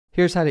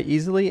Here's how to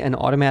easily and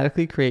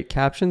automatically create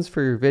captions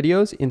for your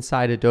videos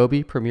inside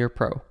Adobe Premiere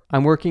Pro.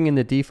 I'm working in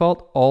the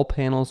default All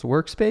Panels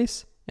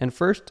workspace, and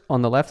first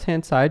on the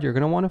left-hand side, you're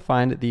going to want to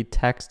find the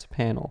Text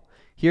panel.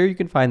 Here you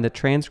can find the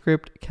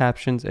Transcript,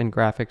 Captions, and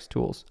Graphics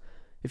tools.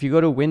 If you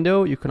go to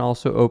Window, you can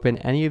also open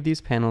any of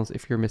these panels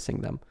if you're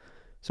missing them.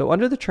 So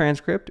under the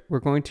Transcript, we're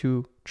going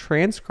to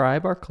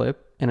transcribe our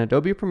clip, and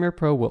Adobe Premiere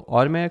Pro will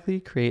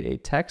automatically create a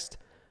text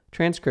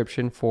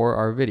transcription for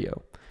our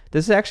video.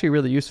 This is actually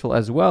really useful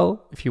as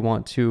well if you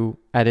want to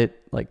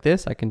edit like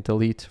this. I can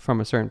delete from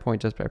a certain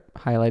point just by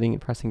highlighting and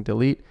pressing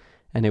delete,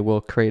 and it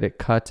will create a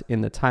cut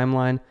in the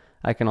timeline.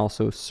 I can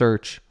also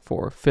search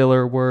for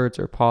filler words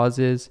or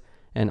pauses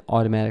and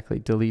automatically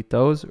delete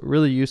those.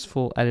 Really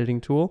useful editing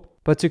tool.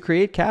 But to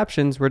create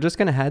captions, we're just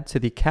going to head to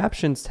the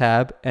Captions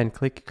tab and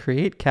click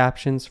Create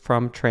Captions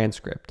from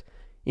Transcript.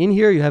 In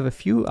here, you have a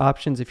few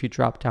options if you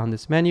drop down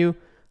this menu,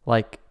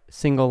 like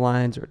single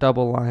lines or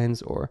double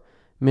lines or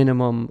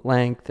minimum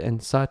length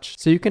and such.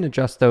 So you can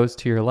adjust those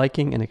to your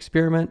liking and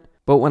experiment.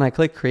 But when I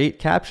click Create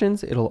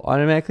Captions, it'll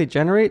automatically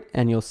generate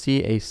and you'll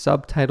see a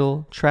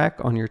subtitle track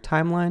on your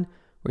timeline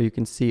where you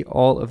can see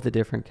all of the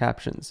different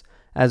captions.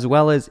 As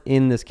well as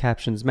in this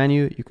Captions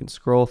menu, you can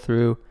scroll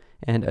through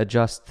and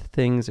adjust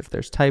things if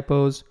there's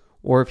typos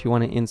or if you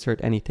want to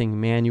insert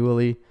anything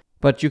manually.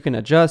 But you can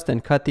adjust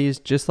and cut these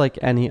just like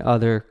any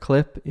other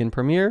clip in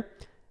Premiere.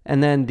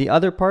 And then the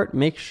other part,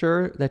 make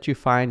sure that you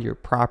find your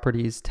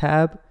Properties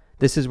tab.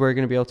 This is where you're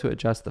going to be able to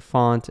adjust the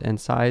font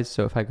and size.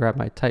 So if I grab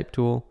my type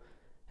tool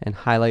and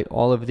highlight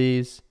all of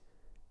these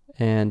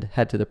and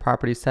head to the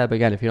Properties tab,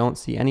 again, if you don't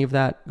see any of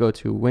that, go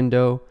to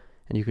Window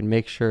and you can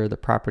make sure the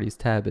Properties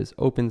tab is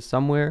open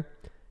somewhere.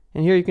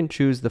 And here you can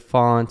choose the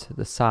font,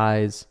 the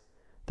size,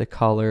 the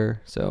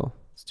color. So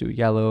let's do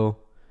yellow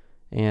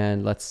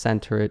and let's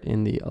center it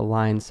in the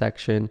Align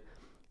section.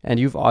 And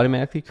you've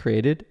automatically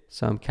created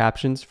some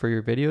captions for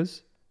your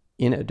videos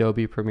in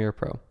Adobe Premiere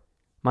Pro.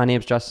 My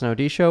name is Justin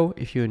Odisho.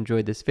 If you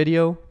enjoyed this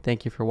video,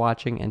 thank you for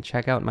watching and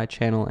check out my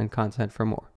channel and content for more.